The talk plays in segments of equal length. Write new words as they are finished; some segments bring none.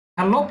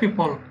Hello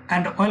people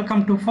and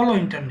welcome to Follow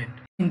Internet.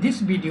 In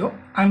this video,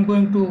 I'm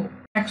going to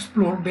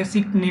explore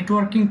basic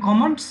networking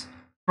commands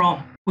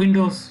from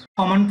Windows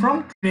command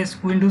prompt.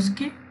 Press Windows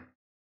key,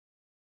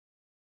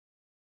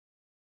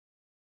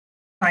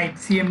 type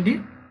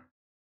CMD,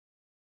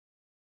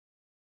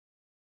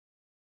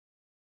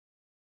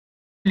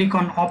 click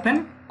on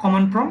Open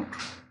command prompt.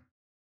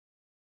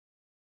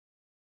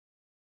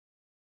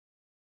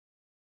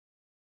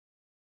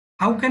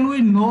 How can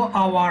we know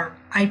our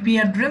IP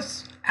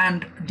address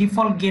and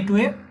default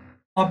gateway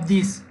of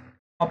this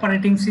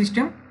operating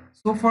system?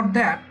 So for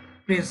that,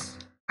 press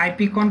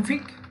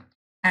ipconfig,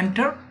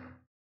 enter.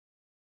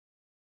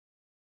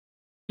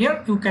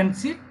 Here you can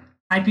see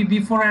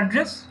IPv4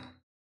 address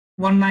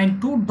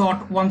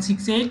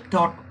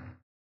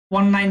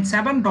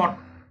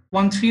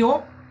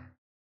 192.168.197.130.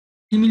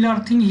 Similar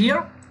thing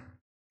here,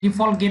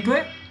 default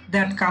gateway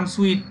that comes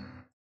with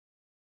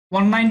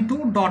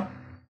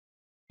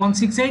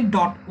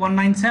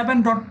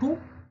 192.168.197.2.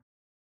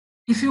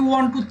 If you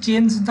want to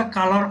change the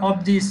color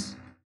of this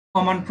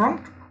command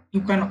prompt,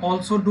 you can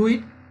also do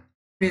it.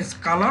 Press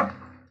color,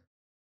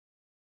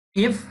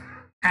 F,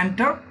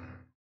 enter.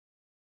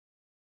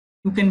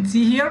 You can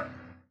see here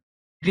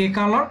gray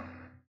color,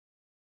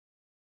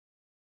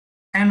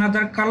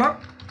 another color.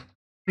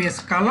 Press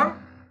color,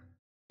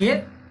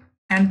 A,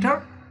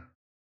 enter.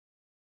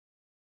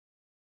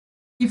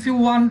 If you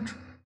want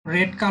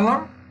red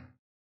color,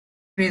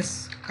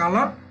 press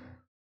color,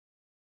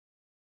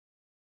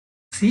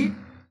 C,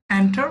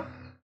 enter.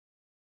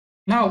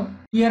 Now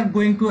we are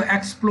going to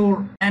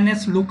explore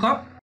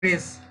nslookup.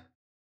 Press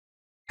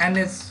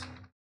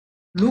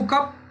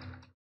nslookup,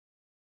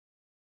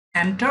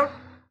 enter.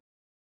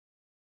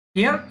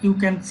 Here you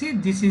can see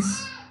this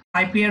is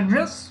IP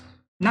address.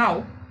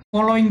 Now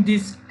following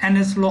this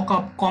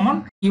nslookup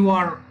command, you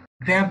are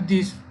grab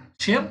this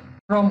shell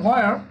from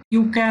where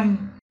you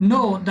can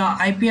know the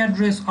IP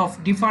address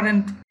of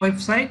different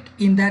website.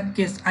 In that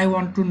case, I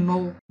want to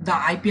know the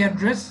IP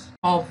address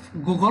of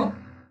Google.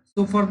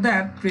 So for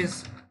that,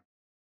 press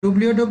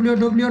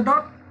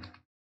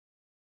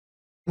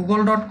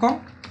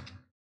www.google.com,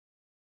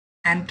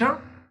 enter.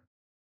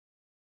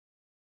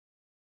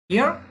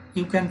 Here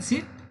you can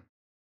see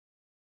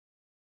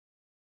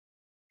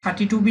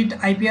 32-bit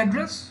IP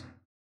address,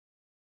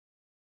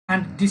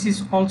 and this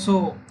is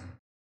also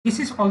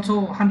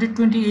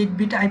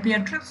 128-bit IP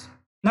address.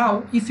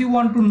 Now if you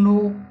want to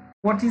know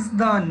what is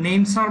the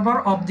name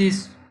server of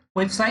this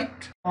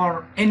website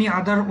or any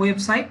other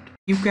website,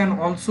 you can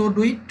also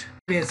do it.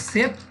 Press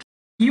set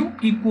q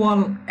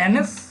equal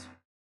ns,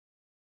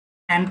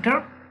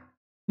 enter.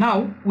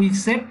 Now we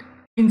set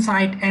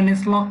inside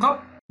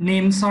nslookup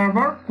name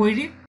server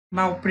query.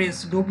 Now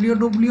press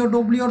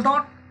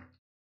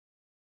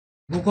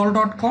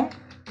www.google.com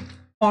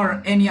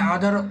or any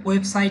other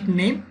website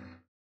name.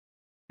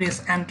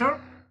 Press enter.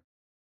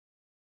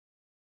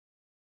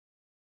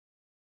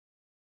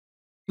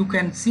 You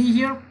can see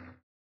here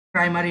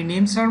primary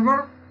name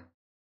server.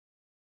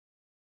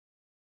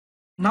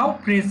 Now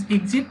press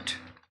exit,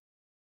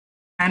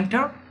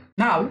 enter.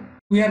 Now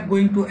we are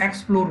going to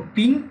explore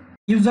ping.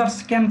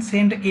 Users can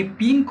send a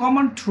ping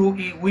command through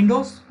a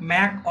Windows,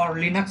 Mac or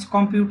Linux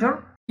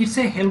computer. It's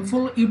a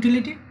helpful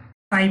utility.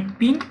 Type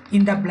ping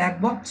in the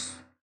black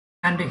box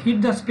and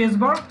hit the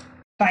spacebar.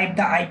 Type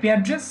the IP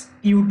address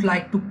you would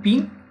like to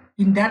ping.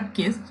 In that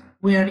case,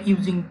 we are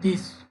using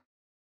this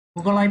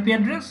Google IP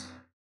address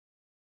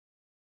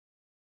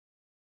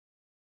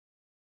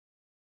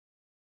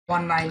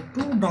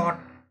 192.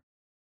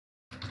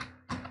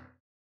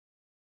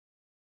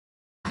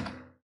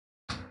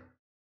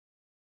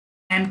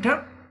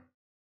 Enter.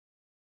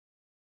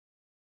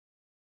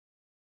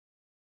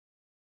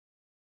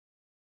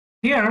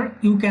 Here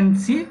you can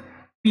see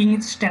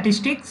ping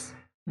statistics,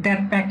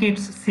 that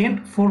packets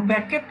sent 4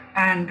 packet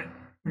and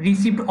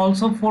received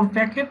also 4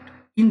 packet.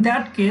 In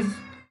that case,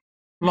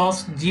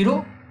 loss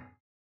 0.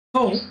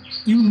 So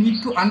you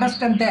need to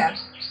understand that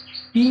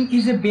ping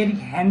is a very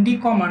handy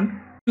command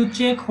to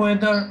check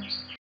whether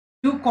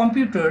two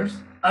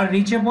computers are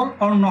reachable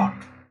or not.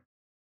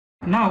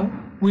 Now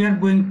we are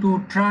going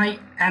to try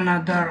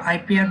another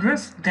IP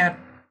address that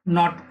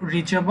not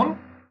reachable.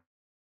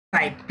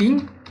 Type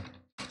ping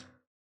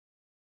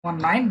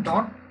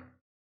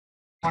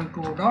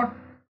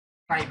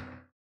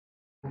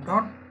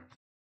 19.12.5.2.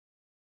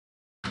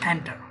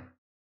 Enter.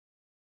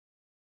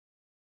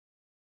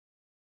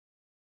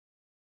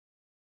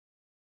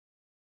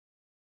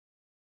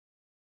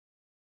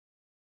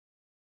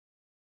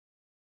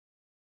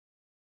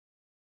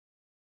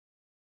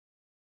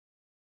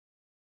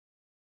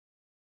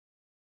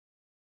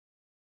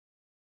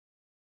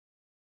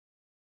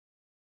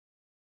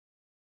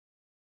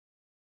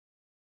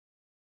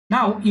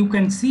 Now you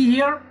can see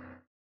here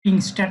ping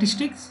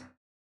statistics.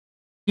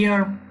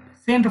 Here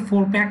sent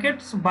 4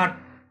 packets but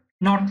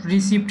not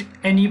received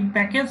any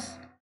packets.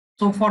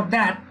 So for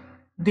that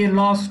they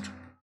lost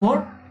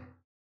 4.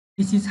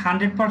 This is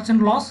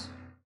 100% loss.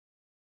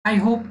 I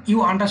hope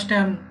you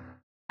understand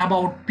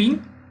about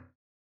ping.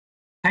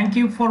 Thank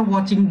you for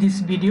watching this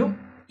video.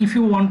 If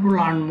you want to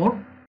learn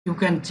more, you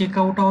can check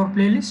out our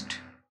playlist.